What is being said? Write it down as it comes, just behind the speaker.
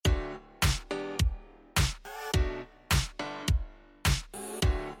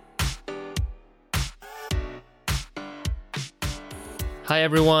Hi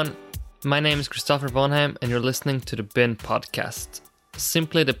everyone, my name is Christopher Vonheim and you're listening to the BIN podcast.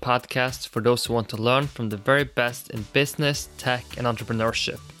 Simply the podcast for those who want to learn from the very best in business, tech and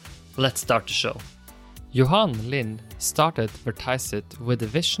entrepreneurship. Let's start the show. Johan Lind started Vertiseit with the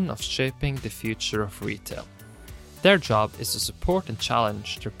vision of shaping the future of retail. Their job is to support and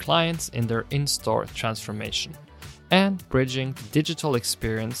challenge their clients in their in-store transformation and bridging the digital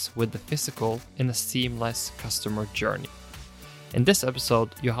experience with the physical in a seamless customer journey. In this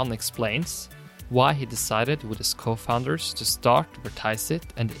episode, Johan explains why he decided with his co-founders to start Vertiseit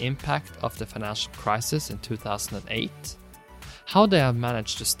and the impact of the financial crisis in 2008, how they have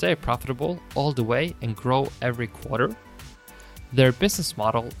managed to stay profitable all the way and grow every quarter, their business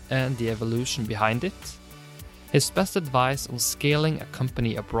model and the evolution behind it, his best advice on scaling a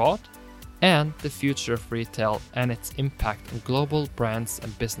company abroad, and the future of retail and its impact on global brands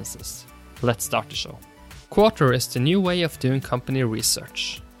and businesses. Let's start the show. Quartr is the new way of doing company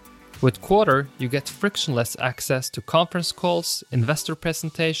research. With Quartr, you get frictionless access to conference calls, investor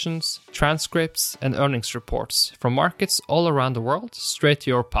presentations, transcripts, and earnings reports from markets all around the world straight to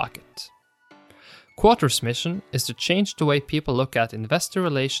your pocket. Quartr's mission is to change the way people look at investor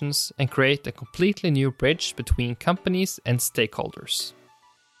relations and create a completely new bridge between companies and stakeholders.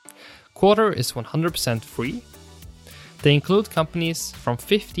 Quartr is 100% free. They include companies from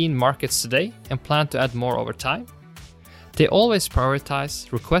 15 markets today and plan to add more over time. They always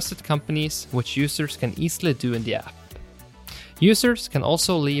prioritize requested companies, which users can easily do in the app. Users can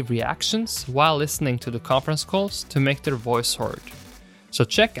also leave reactions while listening to the conference calls to make their voice heard. So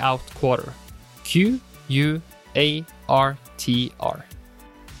check out Quartr. Quartr.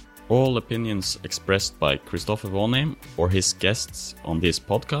 All opinions expressed by Christopher Vonheim or his guests on this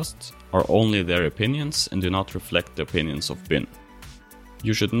podcast are only their opinions and do not reflect the opinions of BIN.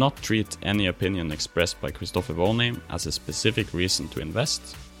 You should not treat any opinion expressed by Christopher Vonheim as a specific reason to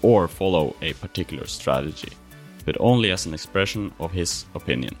invest or follow a particular strategy, but only as an expression of his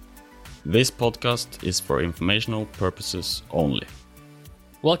opinion. This podcast is for informational purposes only.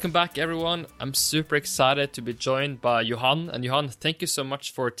 Welcome back everyone. I'm super excited to be joined by Johan. And Johan, thank you so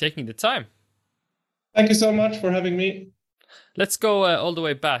much for taking the time. Thank you so much for having me. Let's go all the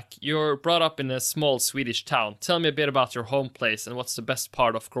way back. You're brought up in a small Swedish town. Tell me a bit about your home place and what's the best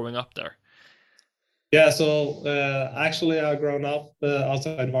part of growing up there? Yeah, so actually I've grown up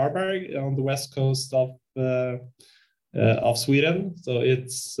outside Varberg on the west coast of Sweden. So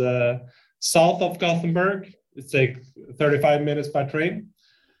it's south of Gothenburg. It's like 35 minutes by train.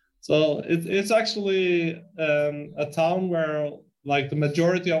 So it's actually a town where like the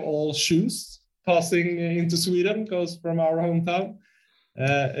majority of all shoes passing into Sweden goes from our hometown.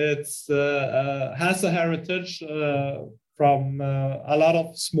 It has a heritage from a lot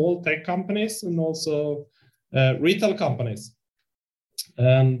of small tech companies and also retail companies.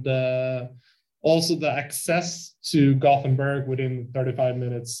 And also the access to Gothenburg within 35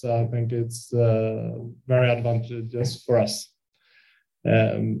 minutes, I think it's very advantageous for us.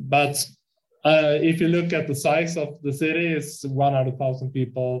 But if you look at the size of the city, it's 100,000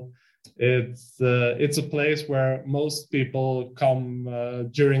 people. It's a place where most people come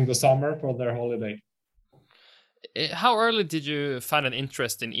during the summer for their holiday. How early did you find an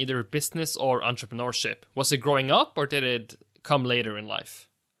interest in either business or entrepreneurship? Was it growing up or did it come later in life?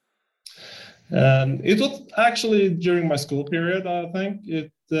 It was actually during my school period, I think.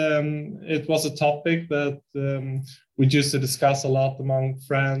 It was a topic that we used to discuss a lot among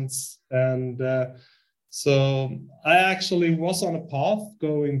friends. And so I actually was on a path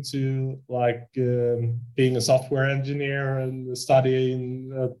going to being a software engineer and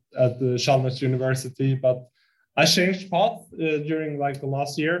studying at the Chalmers University. But I changed path during the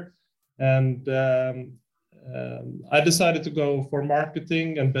last year. And I decided to go for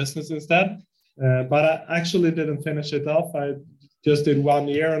marketing and business instead. But I actually didn't finish it off. I just did 1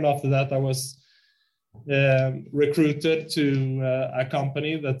 year, and after that I was recruited to a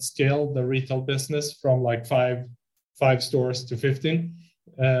company that scaled the retail business from five stores to 15.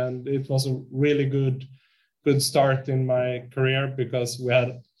 And it was a really good start in my career because we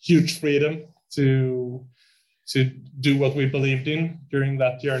had huge freedom to do what we believed in during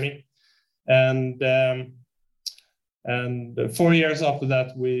that journey. And 4 years after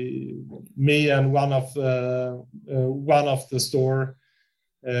that, me and one of the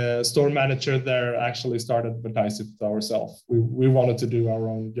store manager there actually started Vertiseit ourselves. We wanted to do our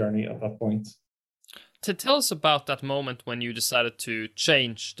own journey at that point. To tell us about that moment when you decided to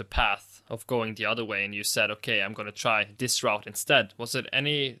change the path of going the other way and you said, okay, I'm going to try this route instead. Was it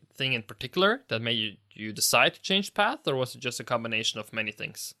anything in particular that made you decide to change path, or was it just a combination of many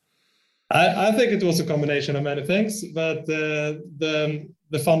things? I think it was a combination of many things, but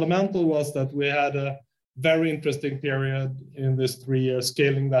the fundamental was that we had a very interesting period in this 3 years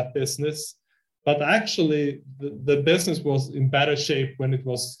scaling that business. But actually, the business was in better shape when it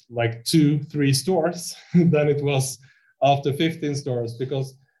was like 2-3 stores than it was after 15 stores,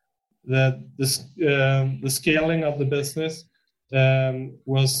 because the scaling of the business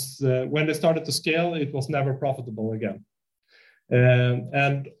was when they started to scale, it was never profitable again.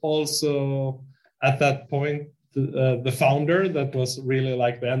 And also at that point, the founder, that was really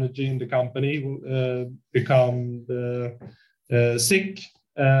like the energy in the company, become sick.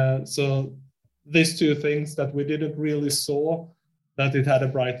 So these two things that we didn't really saw that it had a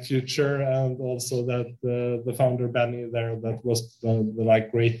bright future, and also that the founder Benny there, that was the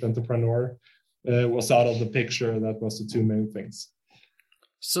like great entrepreneur, was out of the picture. That was the two main things.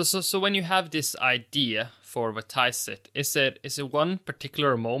 So when you have this idea for Vertiseit, is it one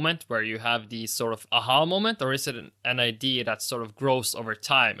particular moment where you have the sort of aha moment, or is it an idea that sort of grows over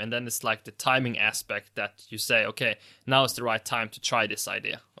time, and then it's like the timing aspect that you say, okay, now is the right time to try this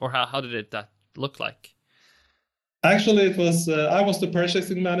idea? Or how did that look like? Actually, it was I was the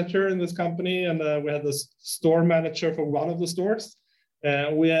purchasing manager in this company, and we had the store manager for one of the stores.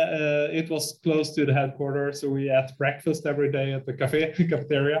 It was close to the headquarters, so we ate breakfast every day at the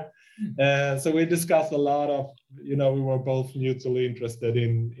cafeteria. So we discussed a lot of, we were both mutually interested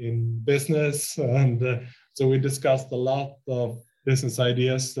in business, and so we discussed a lot of business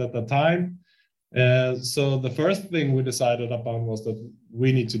ideas at the time. So the first thing we decided upon was that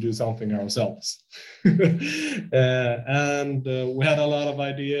we need to do something ourselves. And we had a lot of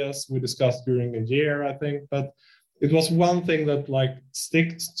ideas we discussed during a year, I think, but it was one thing that like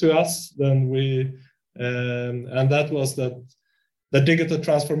sticked to us. Then and that was that the digital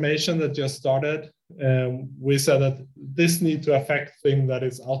transformation that just started. We said that this need to affect things that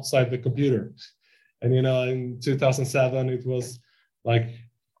is outside the computer. And in 2007, it was like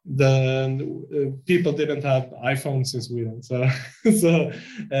the people didn't have iPhones in Sweden,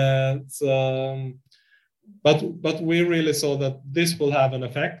 but we really saw that this will have an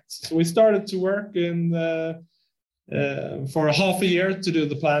effect. So we started to work for a half a year to do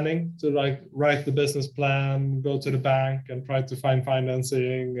the planning, to like write the business plan, go to the bank and try to find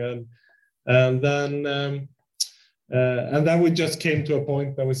financing, and then we just came to a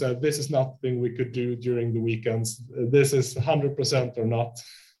point that we said, this is nothing we could do during the weekends. This is 100% or not.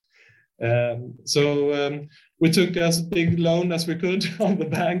 So we took as big loan as we could on the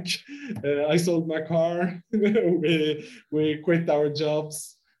bank. I sold my car. we quit our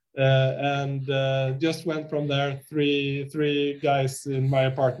jobs. And just went from there. Three guys in my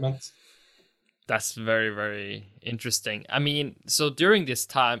apartment. That's very, very interesting. I mean, so during this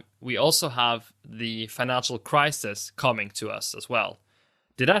time, we also have the financial crisis coming to us as well.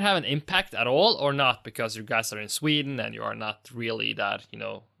 Did that have an impact at all, or not? Because you guys are in Sweden and you are not really that,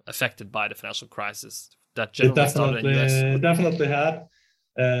 affected by the financial crisis that generally started in the US. It definitely had.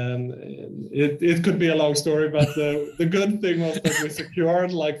 It could be a long story, but the good thing was that we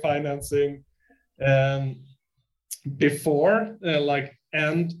secured like financing before like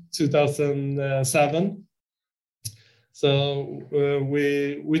end 2007. So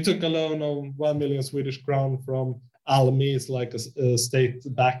we took a loan of 1 million Swedish crown from Almi, it's like a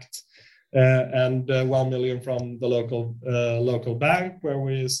state-backed, and 1 million from the local bank, where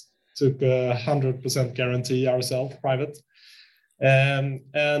we took 100% guarantee ourselves, private. And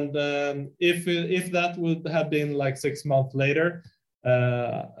if that would have been like 6 months later,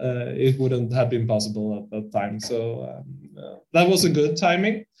 it wouldn't have been possible at that time. So that was a good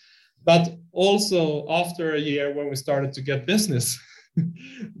timing. But also after a year, when we started to get business,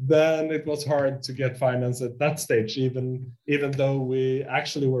 then it was hard to get finance at that stage, even though we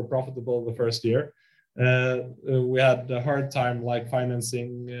actually were profitable the first year. We had a hard time like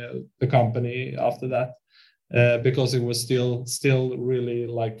financing the company after that. Because it was still really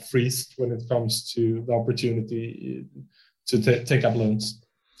like freezed when it comes to the opportunity to take up loans.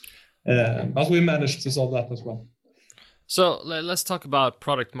 But we managed to solve that as well. So let's talk about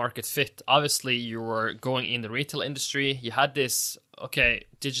product market fit. Obviously, you were going in the retail industry. You had this,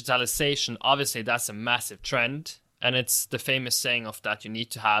 digitalization. Obviously, that's a massive trend. And it's the famous saying of that you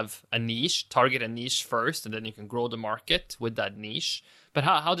need to have a niche, target a niche first, and then you can grow the market with that niche. But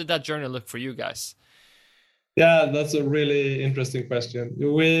how did that journey look for you guys? Yeah, that's a really interesting question.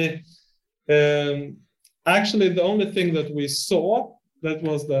 We actually, the only thing that we saw that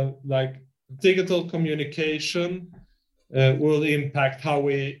was the like digital communication will impact how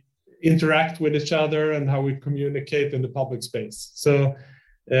we interact with each other and how we communicate in the public space. So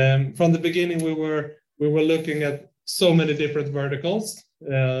from the beginning, we were looking at so many different verticals,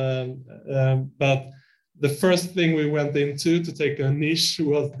 But the first thing we went into to take a niche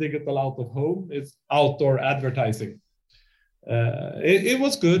was digital out of home. It's outdoor advertising. It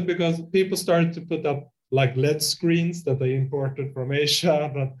was good because people started to put up like LED screens that they imported from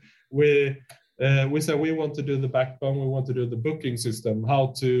Asia, but we said we want to do the backbone, we want to do the booking system,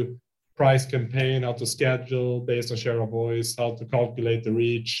 how to price campaign, how to schedule based on share of voice, how to calculate the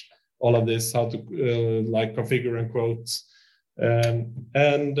reach, all of this, how to like configure and quote.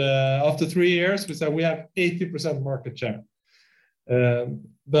 After 3 years, we said we have 80% market share.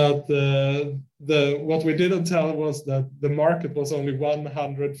 But what we didn't tell was that the market was only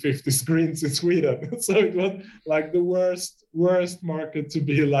 150 screens in Sweden. So it was like the worst market to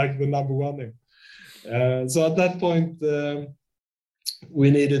be like the number one in. So at that point,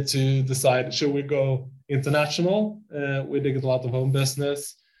 we needed to decide, should we go international with digital out of home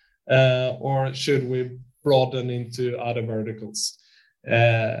business, or should we broaden into other verticals?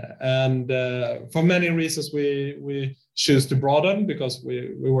 For many reasons, we choose to broaden because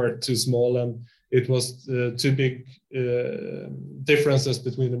we were too small and it was too big differences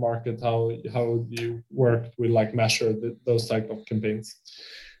between the market, how you worked with like measure those type of campaigns.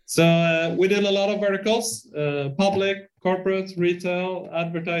 So we did a lot of verticals, public, corporate, retail,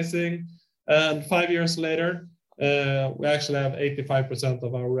 advertising, and 5 years later, we actually have 85%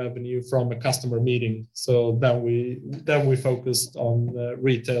 of our revenue from a customer meeting. So then we focused on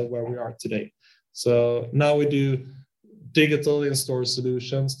retail where we are today. So now we do digital in-store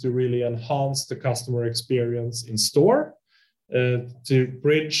solutions to really enhance the customer experience in store, to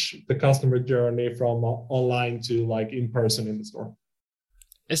bridge the customer journey from online to like in person in the store.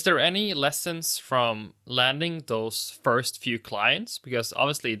 Is there any lessons from landing those first few clients? Because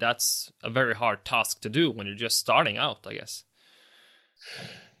obviously that's a very hard task to do when you're just starting out, I guess.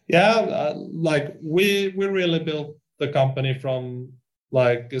 Yeah, like we really built the company from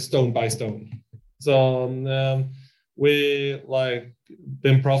like stone by stone. So we like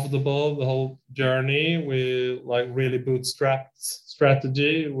been profitable the whole journey. We like really bootstrapped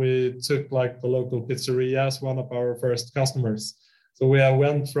strategy. We took like the local pizzeria as one of our first customers. So we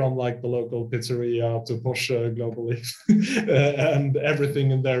went from like the local pizzeria to Porsche globally and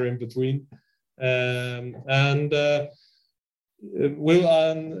everything in there in between.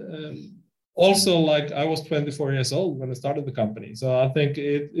 Also like I was 24 years old when I started the company. So I think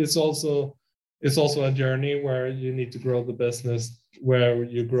it's also a journey where you need to grow the business, where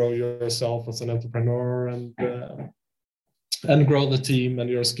you grow yourself as an entrepreneur and grow the team and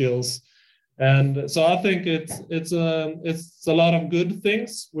your skills. And so I think it's a lot of good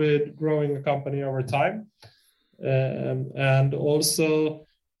things with growing a company over time, and also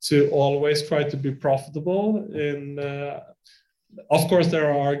to always try to be profitable. Of course, there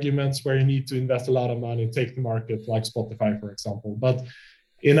are arguments where you need to invest a lot of money, take the market, like Spotify, for example. But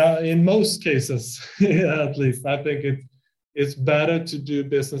in most cases, at least, I think it's better to do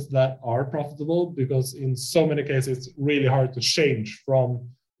business that are profitable, because in so many cases it's really hard to change from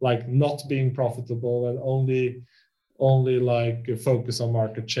like not being profitable and only like focus on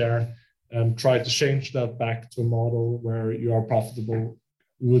market share and try to change that back to a model where you are profitable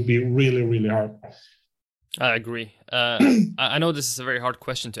would be really, really hard. I agree. I know this is a very hard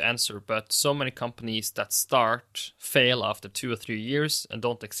question to answer, but so many companies that start fail after 2 or 3 years and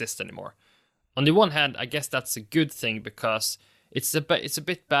don't exist anymore. On the one hand, I guess that's a good thing, because it's a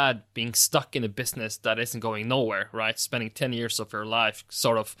bit bad being stuck in a business that isn't going nowhere, right? Spending 10 years of your life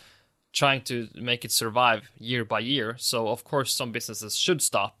sort of trying to make it survive year by year. So of course some businesses should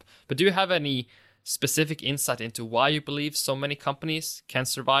stop. But do you have any specific insight into why you believe so many companies can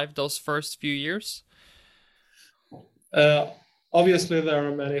survive those first few years? Obviously there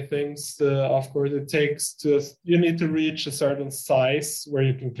are many things. Of course you need to reach a certain size where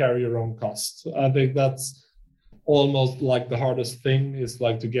you can carry your own costs. I think that's almost like the hardest thing, is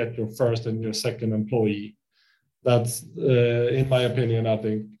like to get your first and your second employee. That's in my opinion, I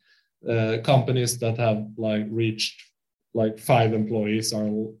think companies that have like reached like 5 employees are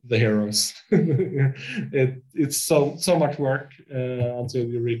the heroes. It's so much work until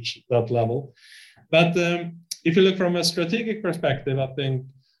you reach that level. But if you look from a strategic perspective, I think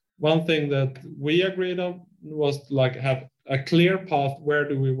one thing that we agreed on was like have a clear path. Where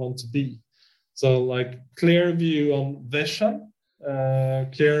do we want to be? So like clear view on vision,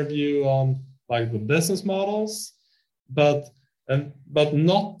 clear view on like the business models, but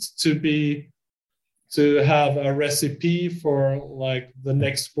not to have a recipe for like the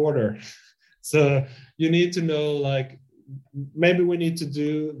next quarter. So you need to know like maybe we need to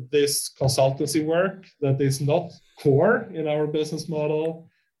do this consultancy work that is not core in our business model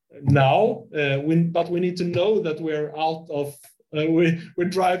now, but we need to know that we're out of We're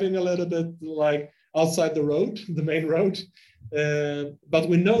driving a little bit like outside the road, the main road, but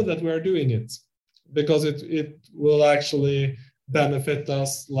we know that we're doing it because it will actually benefit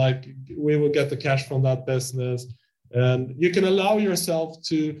us. Like we will get the cash from that business, and you can allow yourself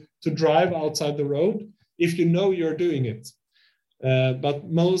to drive outside the road if you know you're doing it. But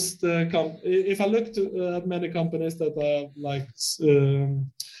most if I look at many companies that have like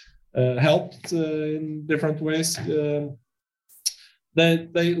helped in different ways,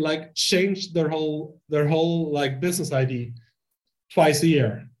 they like change their whole like business ID twice a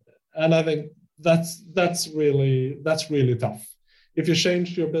year, and I think that's really tough. If you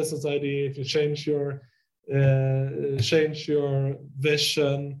change your business ID, if you change your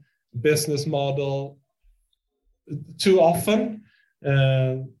vision, business model too often,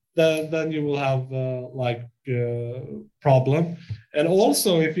 then you will have like problem. And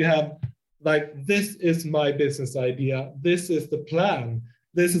also, if you have like, this is my business idea, this is the plan,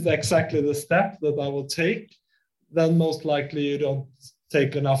 this is exactly the step that I will take, then most likely you don't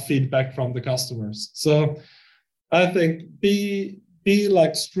take enough feedback from the customers. So I think be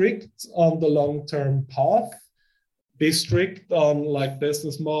like strict on the long-term path, be strict on like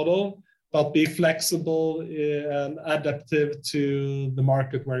business model, but be flexible and adaptive to the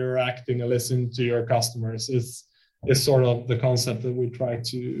market where you're acting and listening to your customers is sort of the concept that we try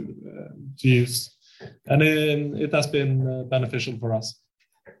to use. And it has been beneficial for us.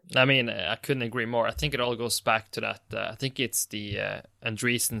 I mean, I couldn't agree more. I think it all goes back to that. I think it's the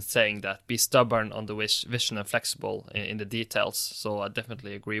Andreessen saying that be stubborn on the vision and flexible in the details. So I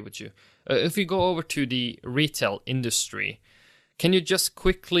definitely agree with you. If we go over to the retail industry, can you just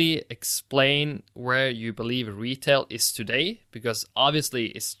quickly explain where you believe retail is today? Because obviously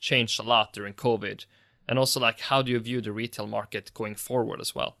it's changed a lot during COVID. And also, like, how do you view the retail market going forward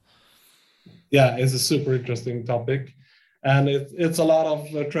as well? Yeah, it's a super interesting topic. And it's a lot of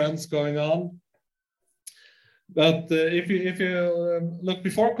trends going on. But if you look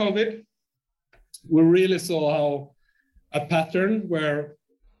before COVID, we really saw how a pattern where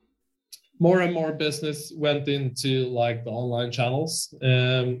more and more business went into like the online channels,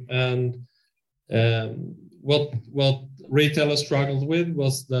 and what retailers struggled with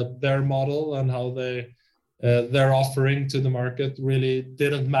was that their model and how their offering to the market really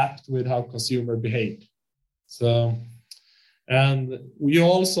didn't map with how consumer behaved. So, and we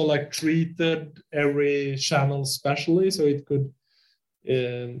also like treated every channel specially, so it could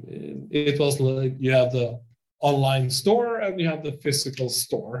it was like you have the online store and you have the physical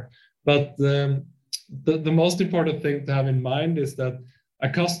store. But the most important thing to have in mind is that a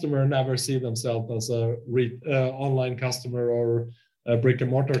customer never see themselves as a online customer or a brick and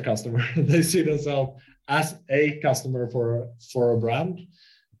mortar customer. They see themselves as a customer for a brand,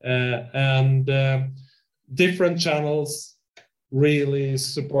 and different channels really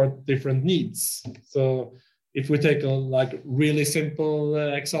support different needs. So if we take a like really simple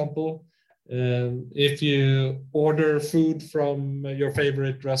example, if you order food from your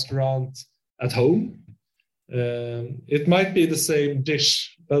favorite restaurant at home, it might be the same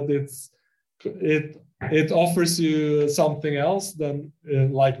dish, but it offers you something else than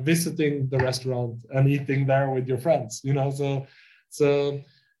like visiting the restaurant and eating there with your friends, you know. So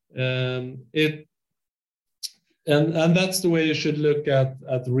it and that's the way you should look at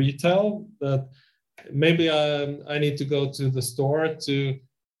retail. That maybe I need to go to the store to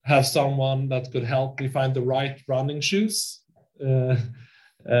have someone that could help me find the right running shoes.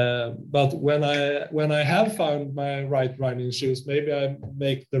 But when I have found my right running shoes, maybe I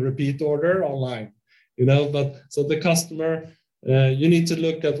make the repeat order online, you know. But so the customer, you need to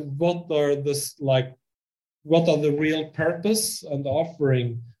look at what are the real purpose and the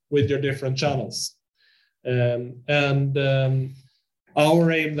offering with your different channels.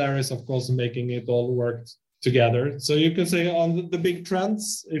 Our aim there is, of course, making it all work together. So you can say on the big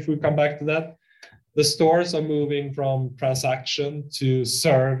trends, if we come back to that, the stores are moving from transaction to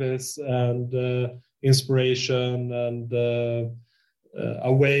service and inspiration and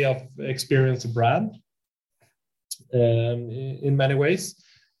a way of experience a brand in many ways.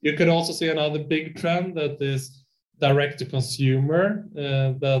 You can also see another big trend that is direct to consumer,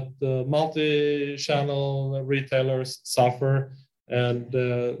 that multi-channel retailers suffer, and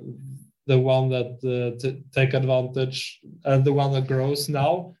the one that take advantage and the one that grows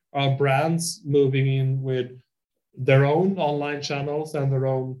now are brands moving in with their own online channels and their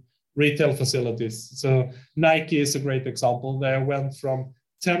own retail facilities. So Nike is a great example. They went from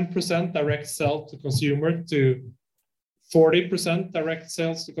 10% direct sell to consumer to 40% direct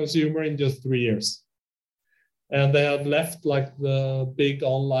sales to consumer in just 3 years. And they have left like the big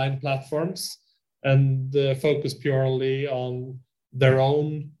online platforms and focus purely on their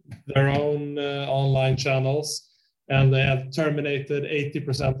own online channels, and they have terminated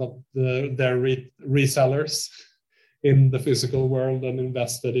 80% of their resellers in the physical world and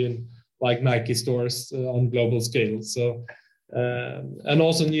invested in like Nike stores on global scale. So and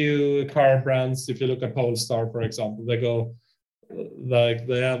also new car brands. If you look at Polestar, for example, they go like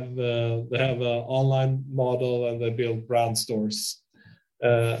they have an online model and they build brand stores.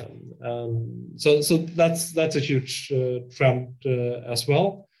 So that's a huge trend as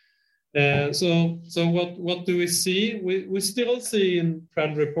well. So what do we see? We still see in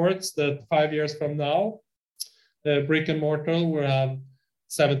trend reports that 5 years from now, brick and mortar will have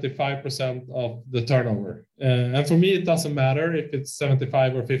 75% of the turnover. And for me, it doesn't matter if it's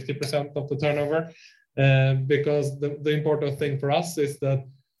 75 or 50% of the turnover, because the important thing for us is that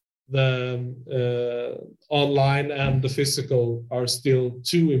the online and the physical are still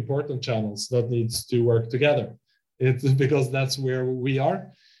two important channels that needs to work together. It's because that's where we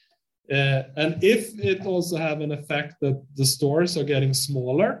are. And if it also have an effect that the stores are getting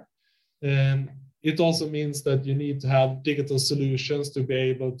smaller, it also means that you need to have digital solutions to be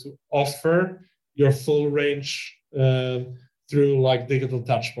able to offer your full range through like digital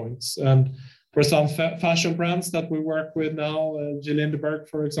touch points. And for some fashion brands that we work with now, Jill Lindeberg,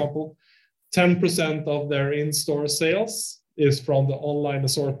 for example, 10% of their in-store sales is from the online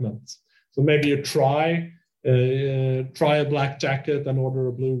assortment. So maybe you try a black jacket and order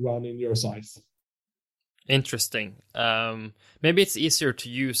a blue one in your size. Interesting. Maybe it's easier to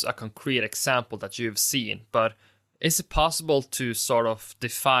use a concrete example that you've seen, but is it possible to sort of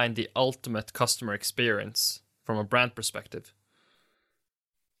define the ultimate customer experience from a brand perspective?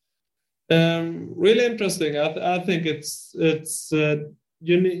 Really interesting. I think it's you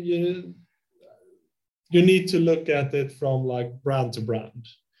need to look at it from like brand to brand.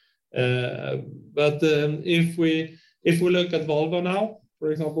 But if we look at Volvo now,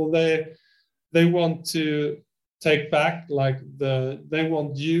 for example, they want to take back they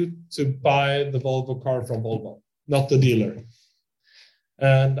want you to buy the Volvo car from Volvo, not the dealer,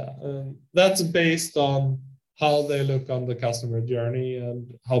 and that's based on how they look on the customer journey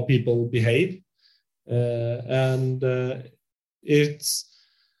and how people behave, and it's.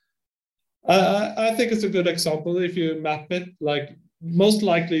 I think it's a good example if you map it. Like most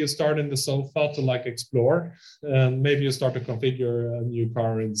likely, you start in the sofa to like explore, and maybe you start to configure a new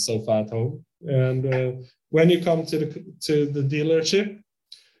car in the sofa at home. And when you come to the dealership,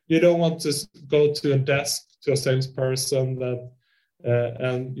 you don't want to go to a desk to a salesperson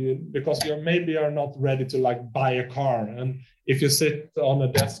because you maybe are not ready to like buy a car. And if you sit on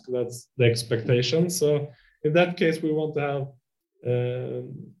a desk, that's the expectation. So in that case, we want to have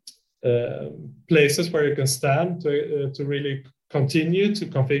places where you can stand to really continue to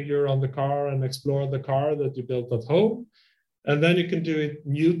configure on the car and explore the car that you built at home. And then you can do it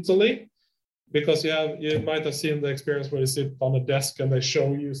mutually, because you might have seen the experience where you sit on a desk and they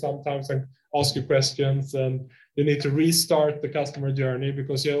show you sometimes and ask you questions, and you need to restart the customer journey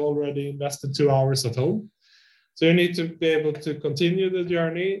because you already invested 2 hours at home. So you need to be able to continue the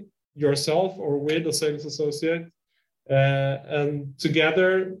journey yourself or with a sales associate, and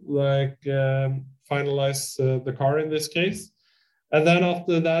together finalize the car in this case. And then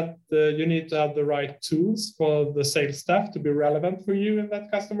after that, you need to have the right tools for the sales staff to be relevant for you in that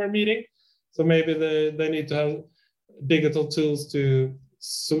customer meeting. So maybe they need to have digital tools to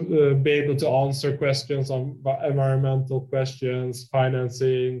be able to answer questions on environmental questions,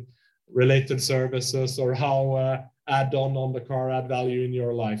 financing, related services, or how add-on the car add value in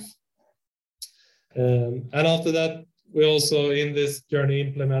your life. And after that, we also in this journey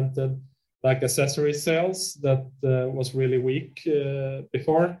implemented like accessory sales that was really weak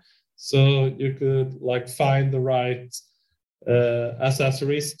before. So you could like find the right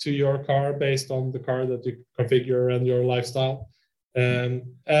accessories to your car based on the car that you configure and your lifestyle. And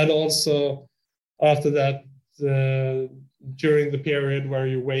also after that, during the period where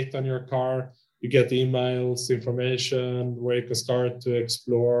you wait on your car, you get emails, information where you can start to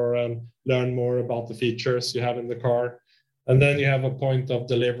explore and learn more about the features you have in the car. And then you have a point of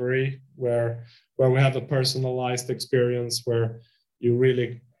delivery where we have a personalized experience where you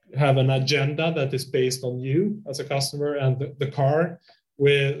really have an agenda that is based on you as a customer and the car.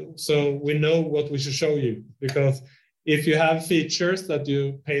 So we know what we should show you, because if you have features that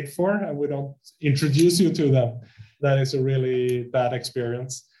you paid for and we don't introduce you to them, that is a really bad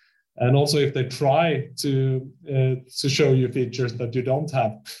experience. And also if they try to show you features that you don't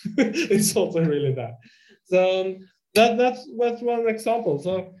have, it's also really bad. So that's one example.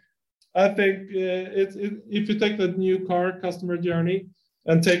 So I think if you take the new car customer journey,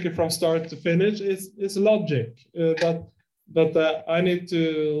 and take it from start to finish is logic. But I need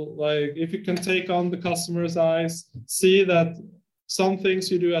to, like, if you can take on the customer's eyes, see that some things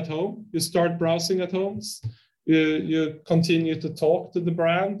you do at home, you start browsing at homes, you continue to talk to the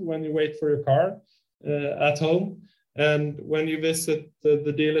brand when you wait for your car at home, and when you visit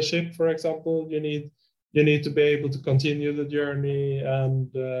the dealership, for example, you need to be able to continue the journey,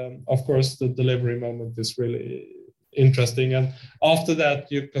 and of course the delivery moment is really interesting, and after that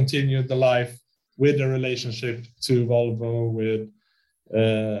you continue the life with the relationship to Volvo with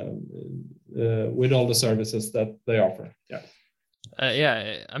all the services that they offer.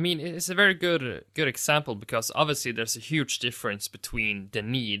 Yeah, I mean, it's a very good example, because obviously there's a huge difference between the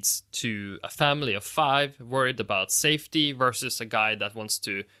needs to a family of 5 worried about safety versus a guy that wants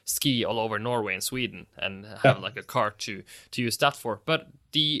to ski all over Norway and Sweden and have like a car to use that for. But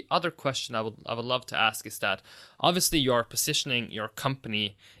the other question I would love to ask is that obviously you are positioning your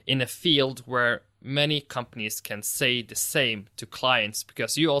company in a field where many companies can say the same to clients,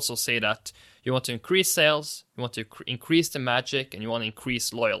 because you also say that you want to increase sales, you want to increase the magic, and you want to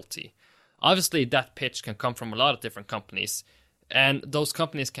increase loyalty. Obviously, that pitch can come from a lot of different companies, and those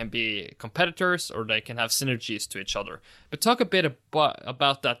companies can be competitors or they can have synergies to each other. But talk a bit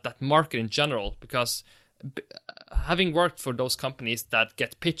about that market in general, because having worked for those companies that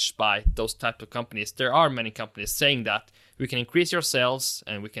get pitched by those type of companies, there are many companies saying that we can increase your sales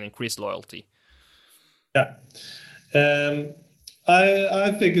and we can increase loyalty. Yeah.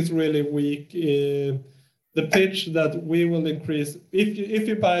 I think it's really weak. The pitch that we will increase, if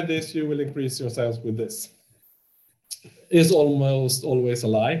you buy this, you will increase your sales with this, is almost always a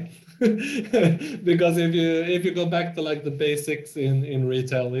lie. Because if you go back to like the basics in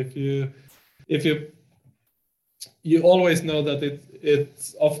retail, if you always know that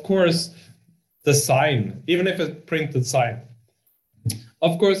it's of course the sign, even if it's printed sign,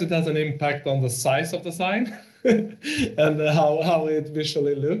 of course it has an impact on the size of the sign. And how it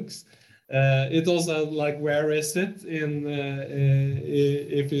visually looks. It also, like, where is it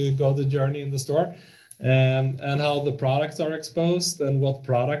if you go the journey in the store, and how the products are exposed, and what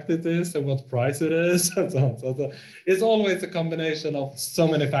product it is, and what price it is, and so on. So it's always a combination of so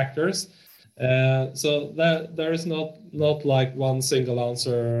many factors. So that there is not like one single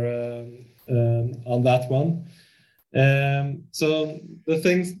answer on that one. So the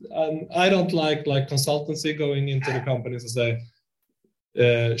things I don't like consultancy going into the companies and say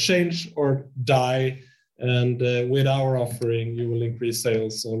change or die, and with our offering you will increase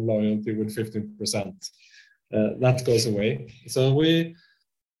sales or loyalty with 15%. That goes away. So we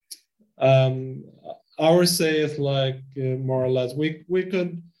our say is like more or less we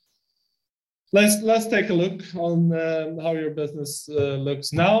could let's take a look on how your business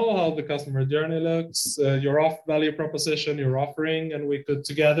looks now, how the customer journey looks, your value proposition, your offering, and we could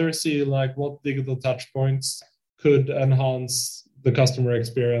together see like what digital touch points could enhance the customer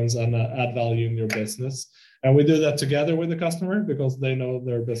experience and add value in your business. And we do that together with the customer because they know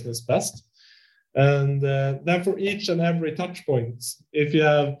their business best. And then for each and every touch point,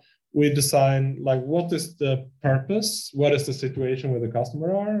 we design like what is the purpose, what is the situation where the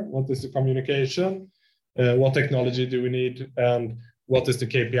customer are, what is the communication, what technology do we need, and what is the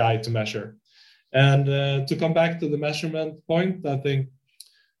KPI to measure. And to come back to the measurement point, I think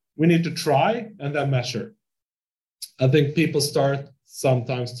we need to try and then measure. I think people start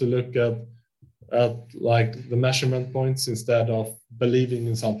sometimes to look at like the measurement points instead of believing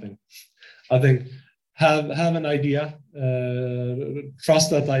in something. I think have an idea, trust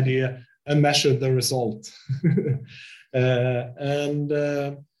that idea, and measure the result. And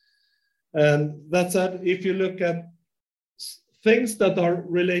that said, if you look at things that are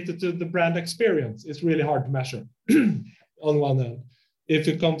related to the brand experience, it's really hard to measure on one hand. If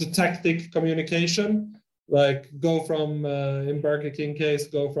you come to tactic communication, like go from, in Burger King case,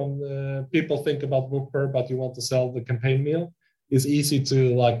 go from people think about Whopper, but you want to sell the campaign meal, it's easy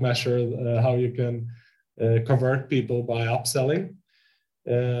to like measure how you can convert people by upselling.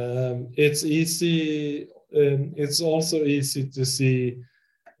 It's easy. It's also easy to see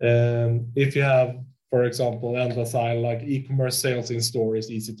if you have, for example, Endless-Aisle, like e-commerce sales in store is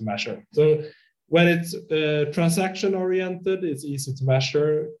easy to measure. So when it's transaction oriented, it's easy to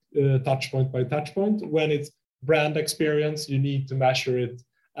measure touch point by touch point. When it's brand experience, you need to measure it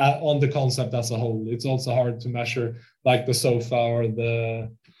on the concept as a whole. It's also hard to measure like the sofa or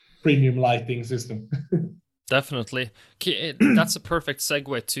the premium lighting system. Definitely. That's a perfect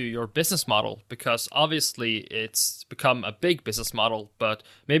segue to your business model, because obviously it's become a big business model, but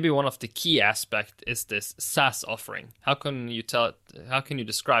maybe one of the key aspects is this SaaS offering. How can you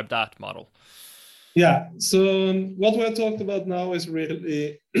describe that model? Yeah. So what we're talked about now is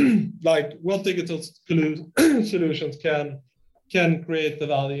really like what digital solutions can create the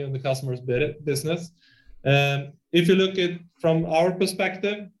value in the customer's business. If you look at from our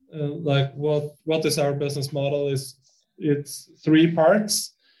perspective, like what is our business model is it's three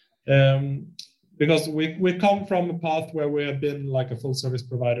parts. Um, because we come from a path where we have been like a full service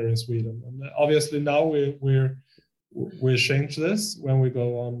provider in Sweden, and obviously now we change this when we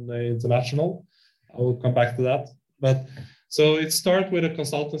go on the international. I will come back to that. But so it starts with a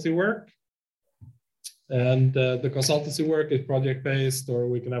consultancy work, and the consultancy work is project based, or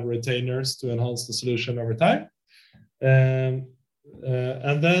we can have retainers to enhance the solution over time. And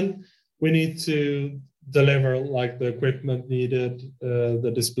then we need to deliver like the equipment needed,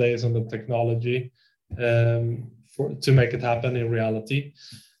 the displays and the technology to make it happen in reality.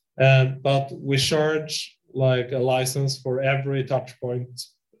 But we charge like a license for every touch point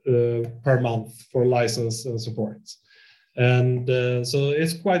per month for license and support. And so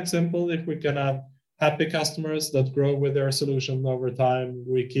it's quite simple. If we can have happy customers that grow with their solution over time,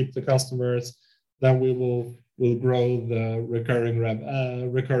 we keep the customers, then we will grow the recurring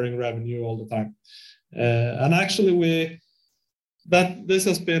revenue all the time. And actually this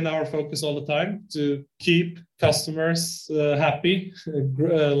has been our focus all the time, to keep customers happy,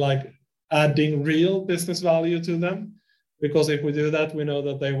 like adding real business value to them. Because if we do that, we know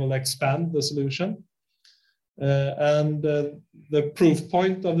that they will expand the solution. And the proof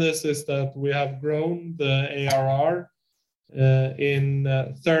point of this is that we have grown the ARR in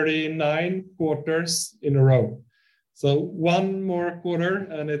 39 quarters in a row. So one more quarter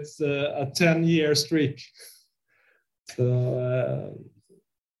and it's a 10-year streak. So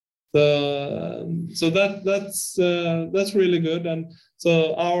that's really good. And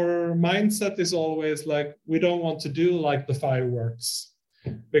so our mindset is always like, we don't want to do like the fireworks,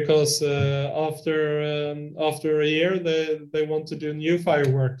 because after a year they want to do new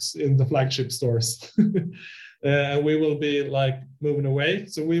fireworks in the flagship stores. And we will be like moving away.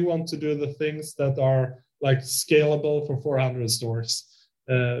 So we want to do the things that are like scalable for 400 stores.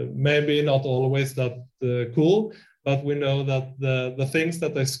 Maybe not always that cool, but we know that the things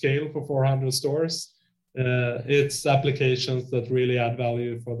that they scale for 400 stores, it's applications that really add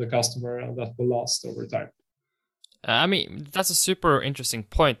value for the customer and that will last over time. I mean, that's a super interesting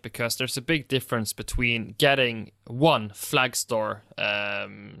point, because there's a big difference between getting one flag store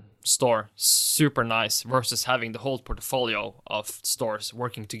super nice versus having the whole portfolio of stores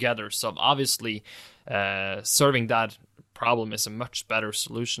working together. So obviously, serving that problem is a much better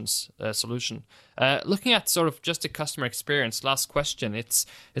solution. Looking at sort of just the customer experience, last question. It's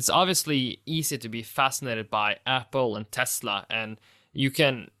obviously easy to be fascinated by Apple and Tesla, and you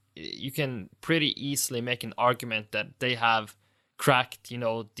can pretty easily make an argument that they have cracked,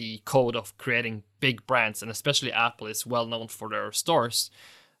 the code of creating big brands, and especially Apple is well known for their stores.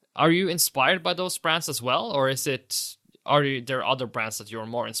 Are you inspired by those brands as well, or are there other brands that you're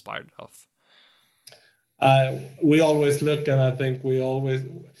more inspired of? We always look, and I think we are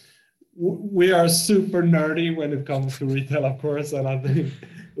super nerdy when it comes to retail, of course, and I think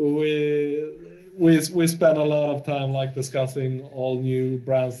we spend a lot of time like discussing all new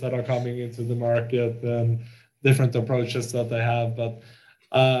brands that are coming into the market and different approaches that they have. But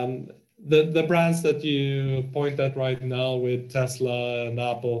the brands that you point at right now with Tesla and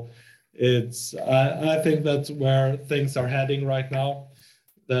Apple, I think that's where things are heading right now.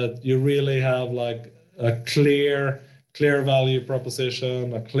 That you really have like a clear value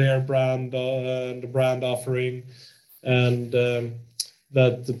proposition, a clear brand and brand offering, and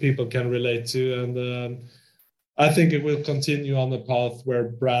that the people can relate to. And I think it will continue on the path where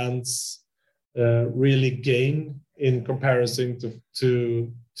brands really gain in comparison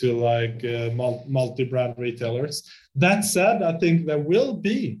to like multi-brand retailers. That said, I think there will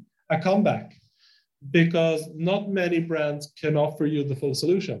be a comeback, because not many brands can offer you the full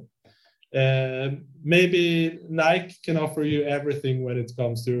solution. Maybe Nike can offer you everything when it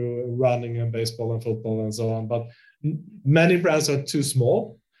comes to running and baseball and football and so on, but many brands are too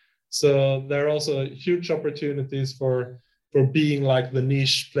small. So there are also huge opportunities for being like the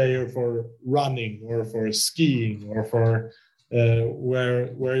niche player for running or for skiing, or for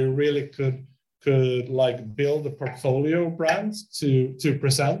where you really could like build a portfolio of brands to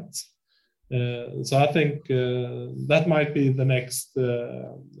present. So I think that might be the next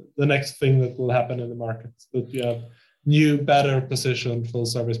thing that will happen in the market, that you have new, better positioned full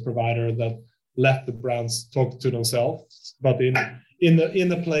service provider that let the brands talk to themselves, but in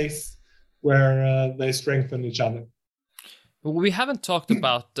a place where they strengthen each other. We haven't talked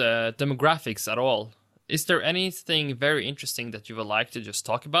about demographics at all. Is there anything very interesting that you would like to just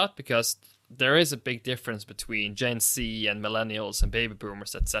talk about? Because there is a big difference between Gen Z and millennials and baby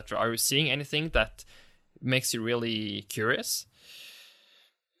boomers, etc. Are you seeing anything that makes you really curious?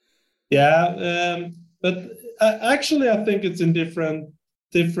 Yeah, but actually, I think it's in different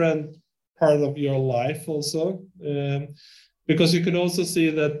part of your life also, because you could also see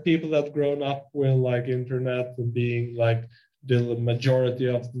that people that grown up with like internet and being like the majority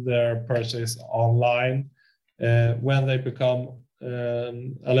of their purchase online, when they become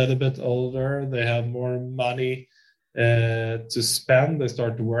a little bit older, they have more money to spend. They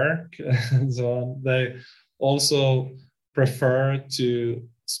start to work, and so on. They also prefer to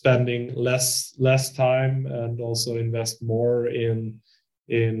spending less time and also invest more in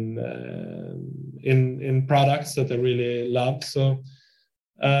products that they really love. So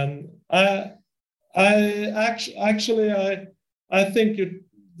I think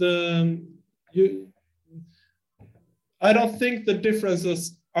I don't think the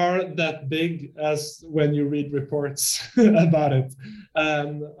differences are that big as when you read reports about it.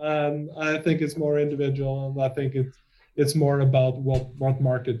 I think it's more individual, and I think it's more about what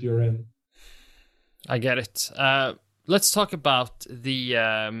market you're in. I get it. Let's talk about the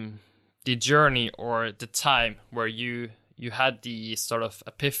journey or the time where you had the sort of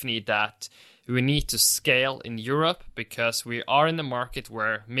epiphany that we need to scale in Europe because we are in a market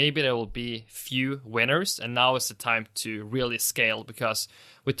where maybe there will be few winners, and now is the time to really scale, because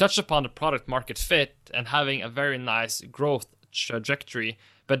we touched upon the product market fit and having a very nice growth trajectory,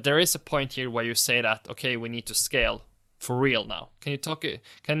 but there is a point here where you say that, okay, we need to scale for real now.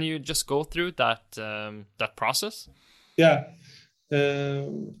 Can you just go through that process? Yeah,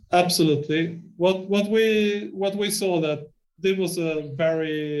 absolutely. What we saw that there was a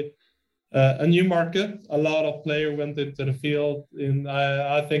very a new market. A lot of players went into the field.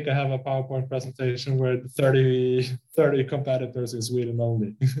 I think I have a PowerPoint presentation where 30 competitors in Sweden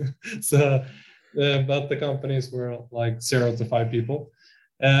only. So, but the companies were like 0 to 5 people,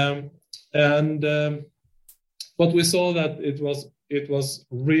 what we saw that it was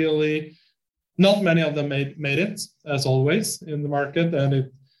really not many of them made it, as always in the market,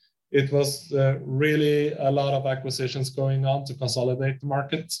 and it was really a lot of acquisitions going on to consolidate the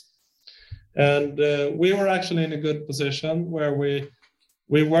market. And we were actually in a good position where we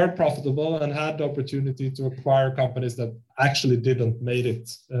were profitable and had the opportunity to acquire companies that actually didn't made it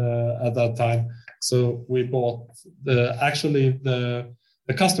at that time. So we bought the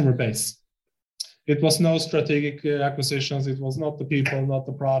customer base. It was no strategic acquisitions. It was not the people, not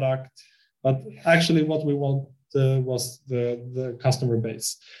the product, but actually what we want was the customer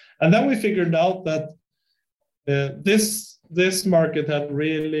base. And then we figured out that this market had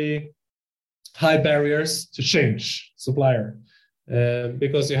really high barriers to change supplier,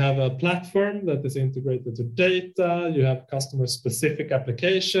 because you have a platform that is integrated to data, you have customer specific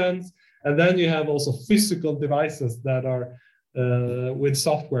applications, and then you have also physical devices that are with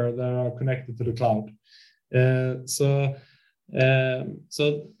software that are connected to the cloud. So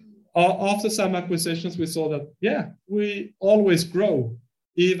after some acquisitions, we saw that, we always grow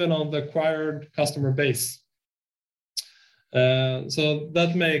even on the acquired customer base. So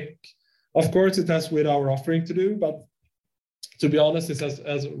that of course, it has with our offering to do, but to be honest, it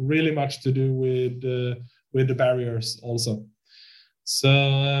has really much to do with the barriers also.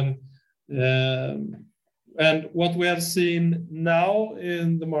 So, and what we have seen now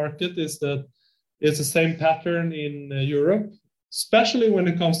in the market is that it's the same pattern in Europe, especially when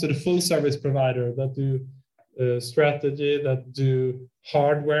it comes to the full service provider that do strategy, that do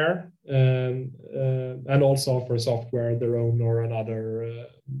hardware, and also offer software, their own or another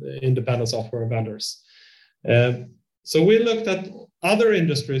independent software vendors. So we looked at other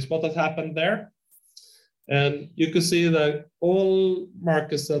industries, what has happened there. And you could see that all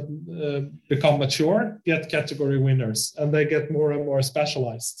markets that become mature get category winners, and they get more and more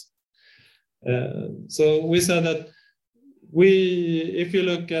specialized. So we said that if you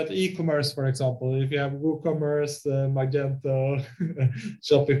look at e-commerce, for example, if you have WooCommerce, Magento,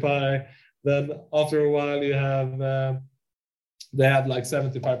 Shopify, then after a while they have like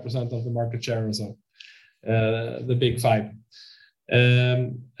 75% of the market share or so, the big five.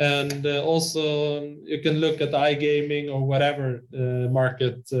 And also you can look at iGaming or whatever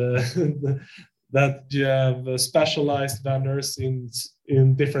market that you have specialized vendors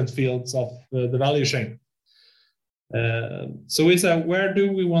in different fields of the value chain. So we said, where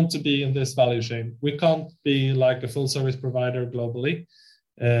do we want to be in this value chain? We can't be like a full service provider globally.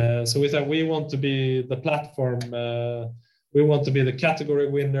 So we said we want to be the platform. We want to be the category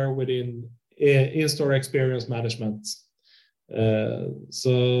winner within in-store experience management.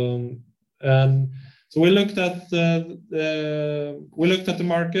 So So we looked at the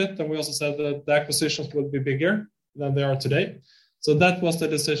market, and we also said that the acquisitions will be bigger than they are today. So that was the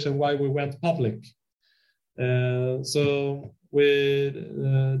decision why we went public. So we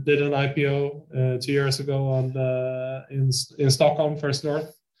did an IPO 2 years ago in Stockholm First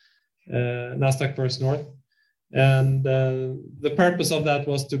North, Nasdaq First North. And the purpose of that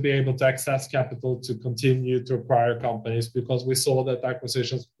was to be able to access capital to continue to acquire companies, because we saw that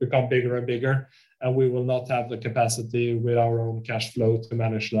acquisitions become bigger and bigger, and we will not have the capacity with our own cash flow to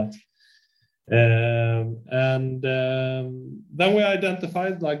manage that. Then we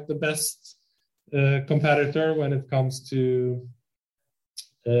identified like the best competitor when it comes to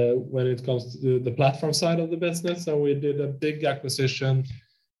the platform side of the business, and we did a big acquisition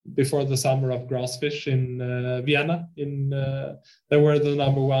before the summer of Grassfish in Vienna. They were the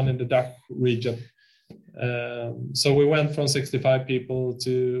number one in the DACH region. So we went from 65 people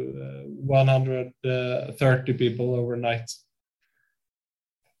to 130 people overnight.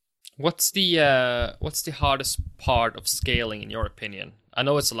 What's the hardest part of scaling, in your opinion? I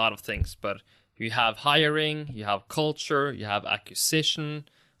know it's a lot of things, but you have hiring, you have culture, you have acquisition.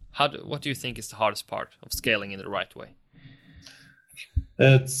 What do you think is the hardest part of scaling in the right way?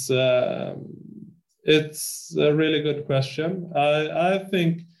 It's a really good question. I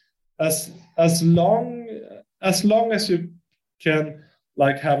think as long as you can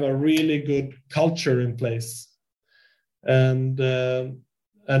like have a really good culture in place, and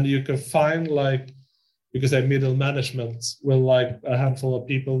you can find like, you could say middle management with like a handful of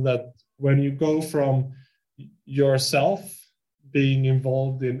people that when you go from yourself being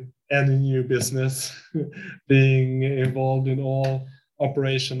involved in any new business, being involved in all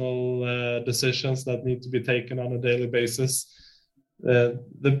operational decisions that need to be taken on a daily basis,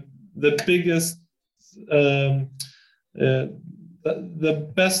 the biggest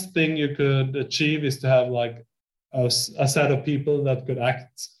the best thing you could achieve is to have like a set of people that could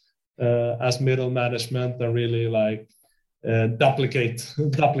act as middle management and really like duplicate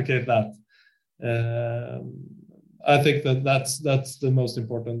that. I think that's the most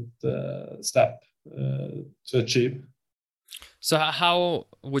important step to achieve. So how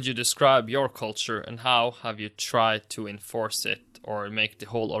would you describe your culture, and how have you tried to enforce it or make the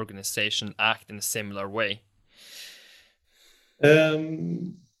whole organization act in a similar way? I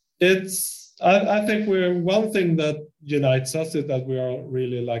think one thing that unites us is that we are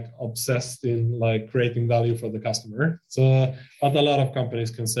really like obsessed in like creating value for the customer. So what a lot of companies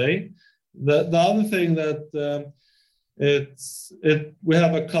can say. The other thing that we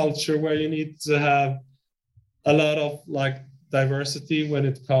have a culture where you need to have a lot of like diversity when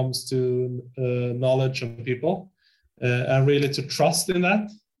it comes to knowledge of people, and really to trust in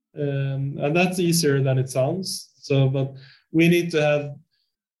that, and that's easier than it sounds. So, but we need to have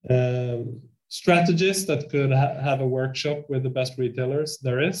strategists that could have a workshop with the best retailers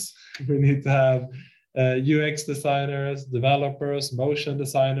there is. We need to have UX designers, developers, motion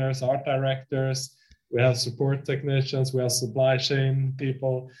designers, art directors. We have support technicians. We have supply chain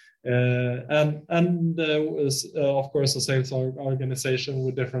people. And of course, a sales organization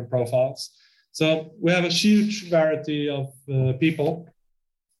with different profiles. So we have a huge variety of people,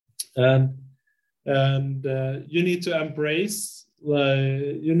 and you need to embrace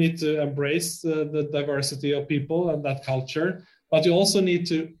the diversity of people and that culture, but you also need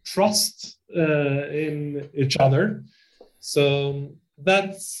to trust in each other. So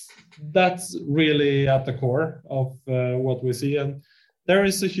that's really at the core of what we see, and there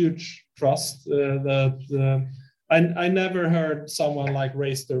is a huge trust that I never heard someone like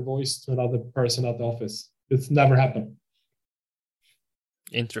raise their voice to another person at the office. It's never happened.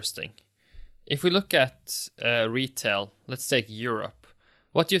 Interesting. If we look at retail, let's take Europe.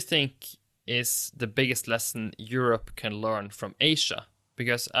 What do you think is the biggest lesson Europe can learn from Asia?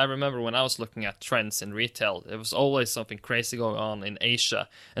 Because I remember when I was looking at trends in retail, there was always something crazy going on in Asia.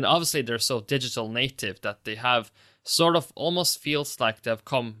 And obviously they're so digital native that they have sort of almost feels like they've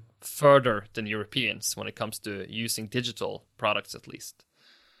come further than Europeans when it comes to using digital products, at least.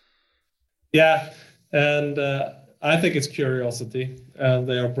 Yeah, and I think it's curiosity, and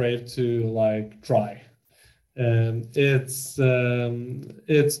they are brave to like try. And it's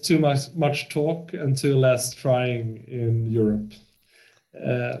too much talk and too less trying in Europe.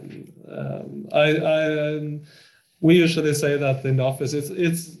 We usually say that in the office,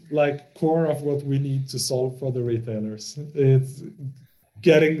 it's like core of what we need to solve for the retailers. It's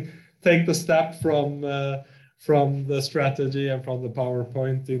take the step from the strategy and from the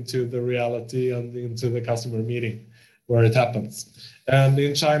PowerPoint into the reality and into the customer meeting where it happens. And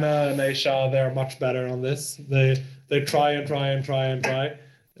in China and Asia, they're much better on this. They try and try and try and try.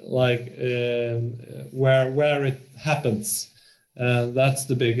 where it happens. That's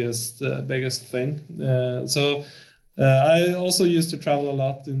the biggest thing. So I also used to travel a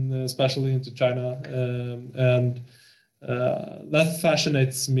lot, especially into China, and that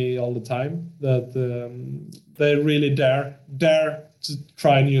fascinates me all the time. That they really dare to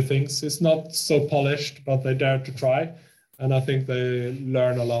try new things. It's not so polished, but they dare to try, and I think they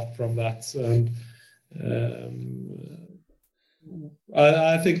learn a lot from that. And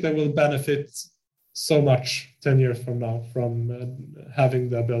I think they will benefit so much 10 years from now from having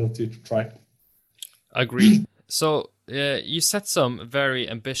the ability to try. Agreed. So you set some very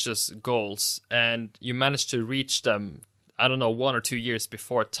ambitious goals and you managed to reach them, I don't know, 1 or 2 years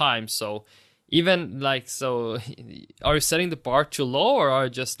before time. So even are you setting the bar too low, or are you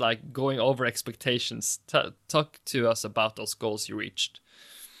just like going over expectations? Talk to us about those goals you reached.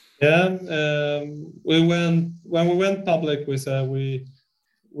 Yeah, when we went public, we said we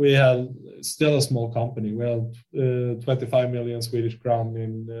had still a small company. We had 25 million Swedish crown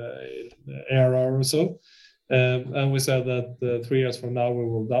in ARR or so. And we said that 3 years from now, we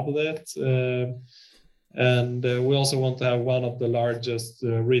will double it. And we also want to have one of the largest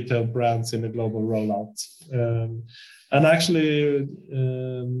retail brands in the global rollout. And actually,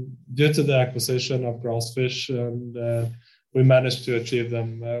 due to the acquisition of Grassfish, and we managed to achieve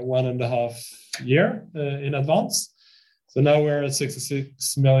them 1.5 year in advance. So now we're at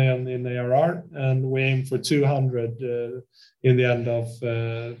 66 million in ARR, and we aim for 200 in the end of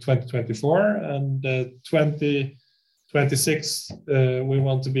 2024. And 2026, we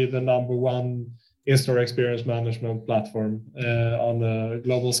want to be the number one in-store experience management platform on a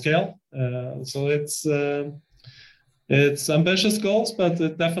global scale. So it's ambitious goals, but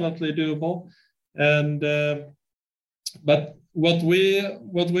it's definitely doable. And but what we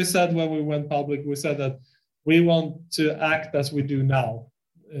said when we went public, we said that we want to act as we do now,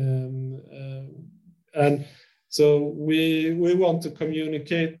 and so we want to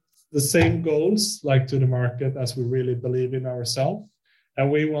communicate the same goals like to the market as we really believe in ourselves, and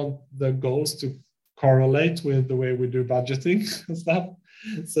we want the goals to correlate with the way we do budgeting and stuff.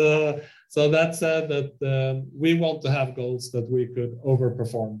 So that said, that we want to have goals that we could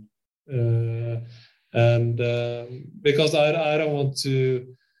overperform, and because I don't want to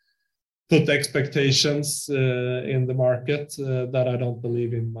put expectations in the market that I don't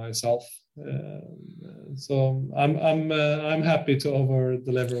believe in myself. So I'm happy to over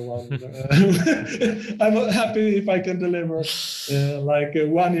deliver one. I'm happy if I can deliver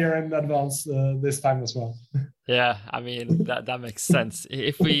 1 year in advance this time as well. Yeah, I mean that makes sense.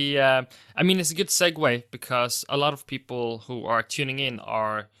 If we, I mean, it's a good segue because a lot of people who are tuning in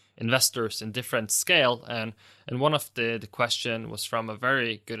are investors in different scale, and one of the question was from a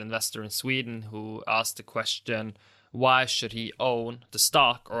very good investor in Sweden who asked the question, why should he own the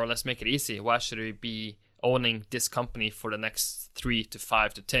stock? Or let's make it easy, why should he be owning this company for the next 3 to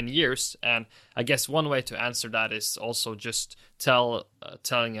 5 to 10 years? And I guess one way to answer that is also just telling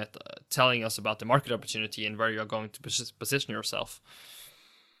us about the market opportunity and where you're going to position yourself.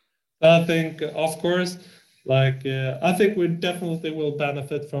 I think, of course, I think we definitely will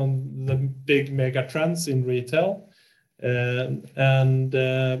benefit from the big mega trends in retail, and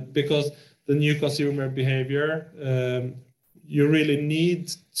because the new consumer behavior, you really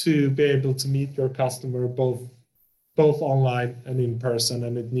need to be able to meet your customer both online and in person,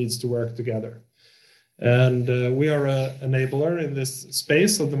 and it needs to work together. And we are an enabler in this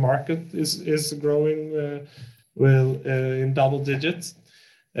space, so the market is growing in double digits.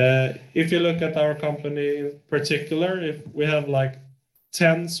 If you look at our company in particular, if we have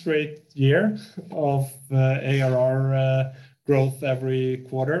 10 straight year of ARR growth every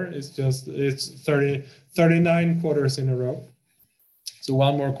quarter, it's 39 quarters in a row. So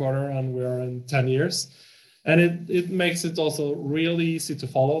one more quarter and we are in 10 years. And it makes it also really easy to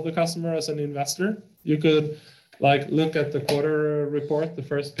follow the customer as an investor. You could look at the quarter report, the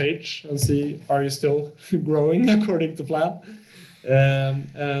first page, and see, are you still growing according to plan?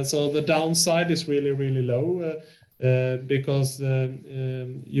 So the downside is really, really low because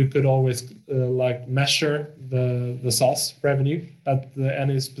you could always measure the SaaS revenue at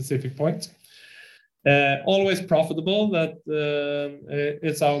any specific point. Always profitable, that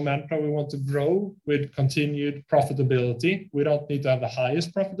it's our mantra. We want to grow with continued profitability. We don't need to have the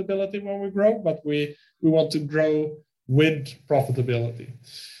highest profitability when we grow, but we want to grow with profitability.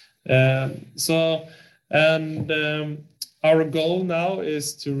 Our goal now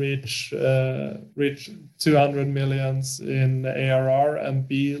is to reach 200 millions in ARR and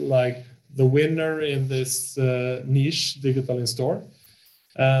be the winner in this niche, digital in-store.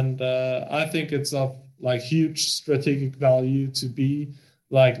 And I think it's of huge strategic value to be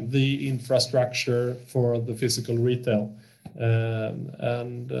like the infrastructure for the physical retail,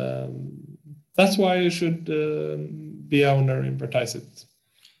 and that's why you should be owner in Vertiseit.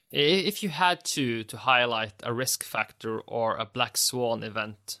 If you had to highlight a risk factor or a black swan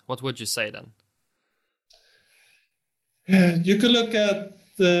event, what would you say then? You could look at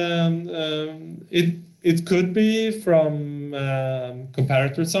it. It could be from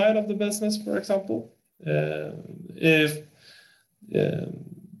comparator side of the business, for example. If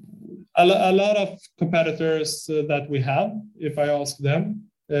a lot of competitors that we have, if I ask them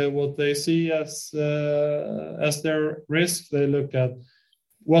what they see as their risk, they look at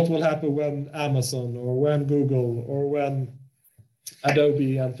what will happen when Amazon or when Google or when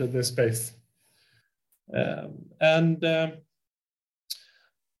Adobe enter this space.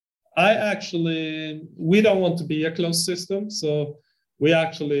 We don't want to be a closed system, so we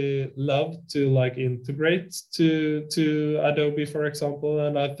actually love to like integrate to Adobe, for example,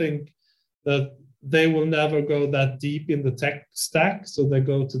 and I think that they will never go that deep in the tech stack, so they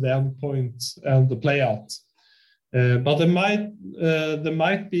go to the endpoint and the playout. But there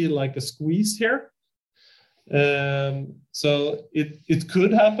might be like a squeeze here. So it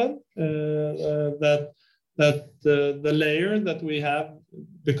could happen that the layer that we have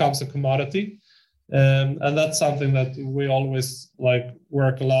becomes a commodity, and that's something that we always like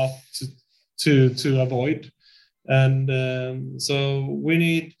work a lot to avoid. And so we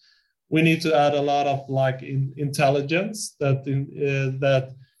need to add a lot of like intelligence that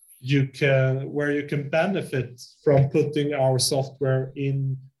you can benefit from putting our software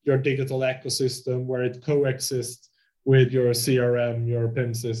in your digital ecosystem where it coexists with your CRM, your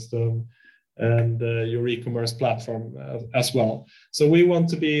PIM system, and your e-commerce platform as well. So we want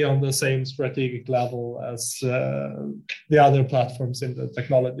to be on the same strategic level as the other platforms in the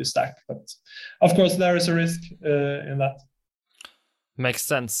technology stack. But of course, there is a risk in that. Makes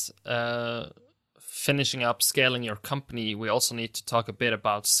sense. Finishing up scaling your company, we also need to talk a bit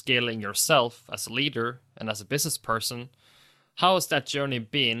about scaling yourself as a leader and as a business person. How has that journey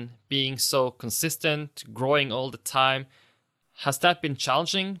been, being so consistent, growing all the time? Has that been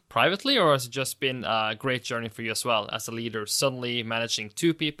challenging privately, or has it just been a great journey for you as well as a leader, suddenly managing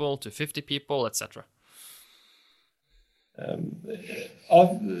 2 people to 50 people, etc.?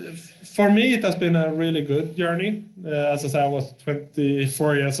 For me, it has been a really good journey. As I said, I was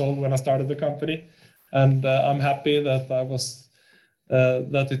 24 years old when I started the company, and I'm happy that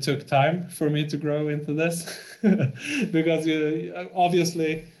that it took time for me to grow into this, because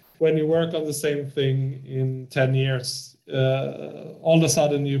obviously when you work on the same thing in 10 years, all of a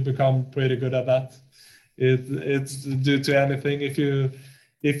sudden you become pretty good at that. It's due to anything. If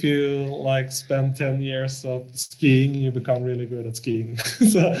you like spend 10 years of skiing, you become really good at skiing.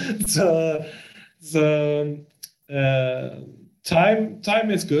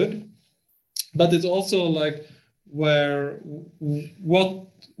 Time is good, but it's also like why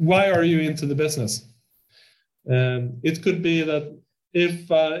are you into the business? It could be that if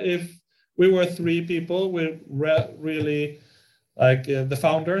we were 3 people, we really like the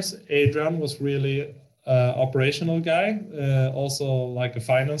founders. Adrian was really operational guy, also like a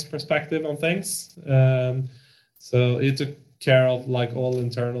finance perspective on things. So he took care of like all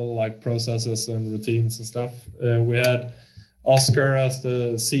internal like processes and routines and stuff. We had Oscar as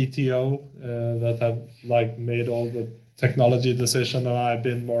the CTO that had like made all the technology decision, and I've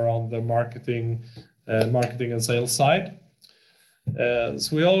been more on the marketing and sales side. So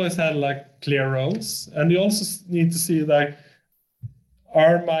we always had like clear roles, and you also need to see like,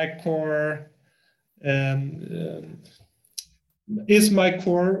 are my core is my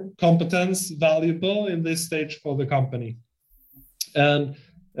core competence valuable in this stage for the company, and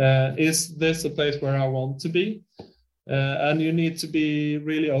is this a place where I want to be? And you need to be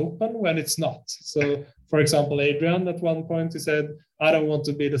really open when it's not. So, for example, Adrian at one point he said, "I don't want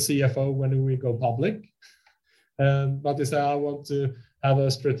to be the CFO when we go public," but he said, "I want to have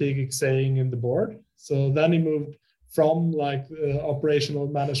a strategic saying in the board." So then he moved from like operational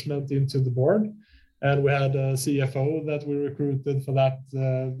management into the board, and we had a CFO that we recruited for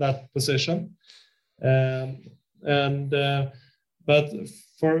that position. But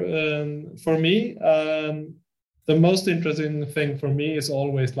for me, the most interesting thing for me is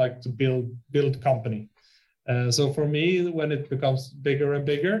always like to build company. So for me, when it becomes bigger and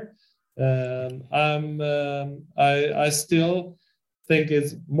bigger, I still think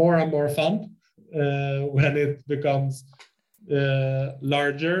it's more and more fun when it becomes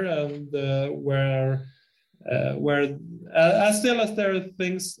larger, and where as still as there are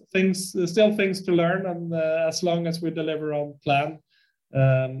things to learn, and as long as we deliver on plan,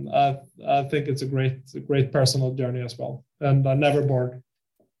 I think it's a great personal journey as well, and I'm never bored.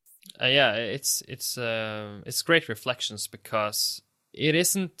 Yeah, it's great reflections, because it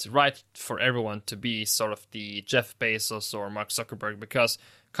isn't right for everyone to be sort of the Jeff Bezos or Mark Zuckerberg, because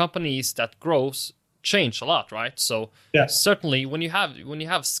companies that grows change a lot, right? So Yeah. certainly when you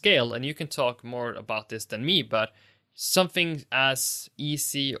have scale, and you can talk more about this than me, but something as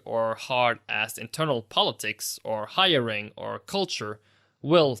easy or hard as internal politics or hiring or culture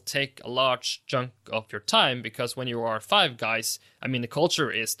will take a large chunk of your time, because when you are 5 guys, I mean, the culture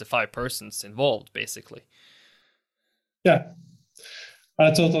is the 5 persons involved, basically. Yeah,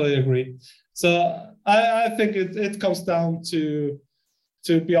 I totally agree. So I think it comes down to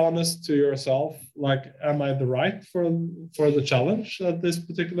be honest to yourself, like, am I the right for the challenge at this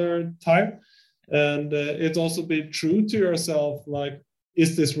particular time? And it's also be true to yourself, like,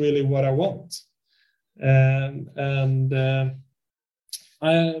 is this really what I want? And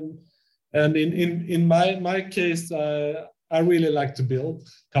in my case, I really like to build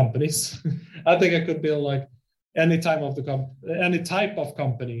companies. I think I could build like any type of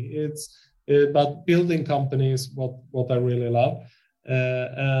company. But building companies what I really love,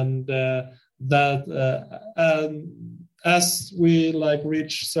 as we like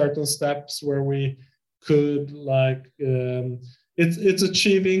reach certain steps where we could like it's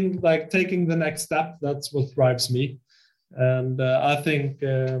achieving, like, taking the next step. That's what drives me, and I think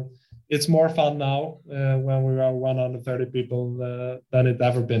it's more fun now when we are 130 people than it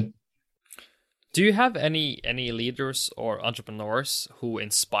ever been. Do you have any leaders or entrepreneurs who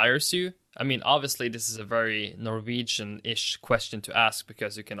inspires you? I mean, obviously, this is a very Norwegian-ish question to ask,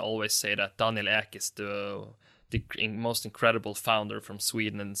 because you can always say that Daniel Ek is the most incredible founder from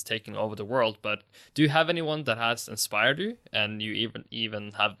Sweden and is taking over the world. But do you have anyone that has inspired you, and you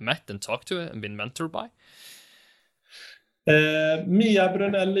even have met and talked to and been mentored by? Mia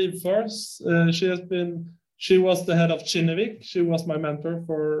Brunell Livfors. She was the head of Kinnevik. She was my mentor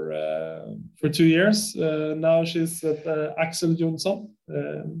for 2 years. Now she's at Axel Jonsson.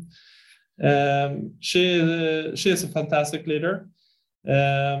 She is a fantastic leader,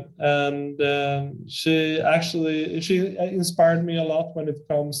 and she inspired me a lot when it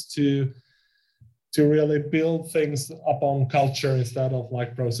comes to really build things upon culture instead of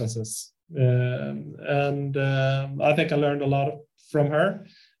like processes. I think I learned a lot from her.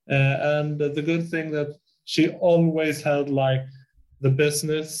 And the good thing that she always had like the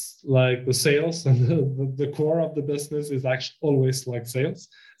business, like the sales, and the core of the business is actually always like sales.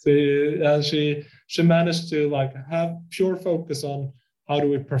 So she managed to like have pure focus on how do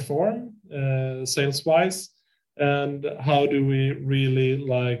we perform sales wise, and how do we really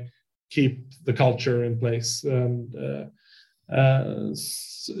like keep the culture in place. And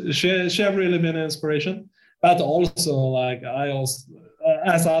she have really been an inspiration. But also, like, I also,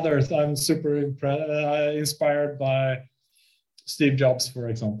 as others, I'm super inspired by Steve Jobs, for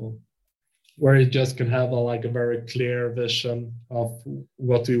example, where he just can have a very clear vision of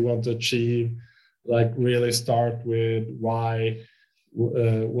what you want to achieve, like really start with why,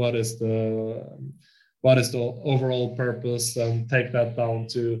 what is the overall purpose, and take that down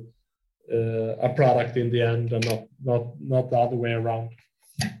to a product in the end, and not the other way around.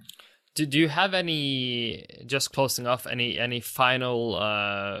 Do you have any, just closing off, any final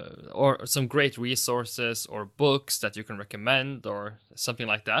or some great resources or books that you can recommend or something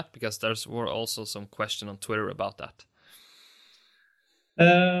like that? Because were also some question on Twitter about that.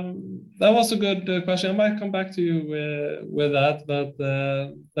 That was a good question. I might come back to you with that, but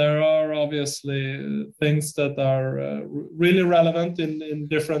there are obviously things that are really relevant in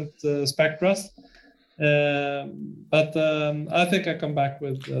different spectras. But I think I come back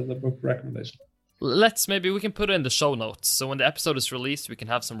with the book recommendation. Maybe we can put it in the show notes. So when the episode is released, we can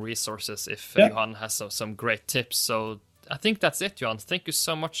have some resources if Johan has some great tips. So I think that's it, Johan. Thank you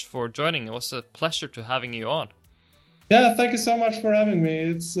so much for joining. It was a pleasure to having you on. Yeah, thank you so much for having me.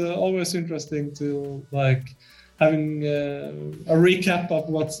 It's always interesting to like having a recap of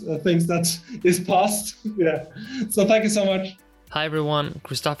what things that is past. Yeah. So thank you so much. Hi everyone,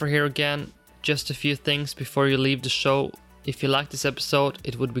 Christopher here again. Just a few things before you leave the show. If you like this episode,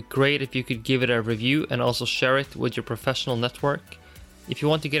 it would be great if you could give it a review and also share it with your professional network. If you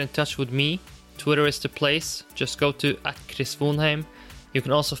want to get in touch with me, Twitter is the place. Just go to @ChrisVonheim. You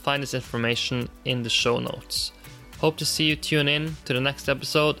can also find this information in the show notes. Hope to see you tune in to the next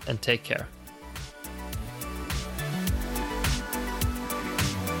episode, and take care.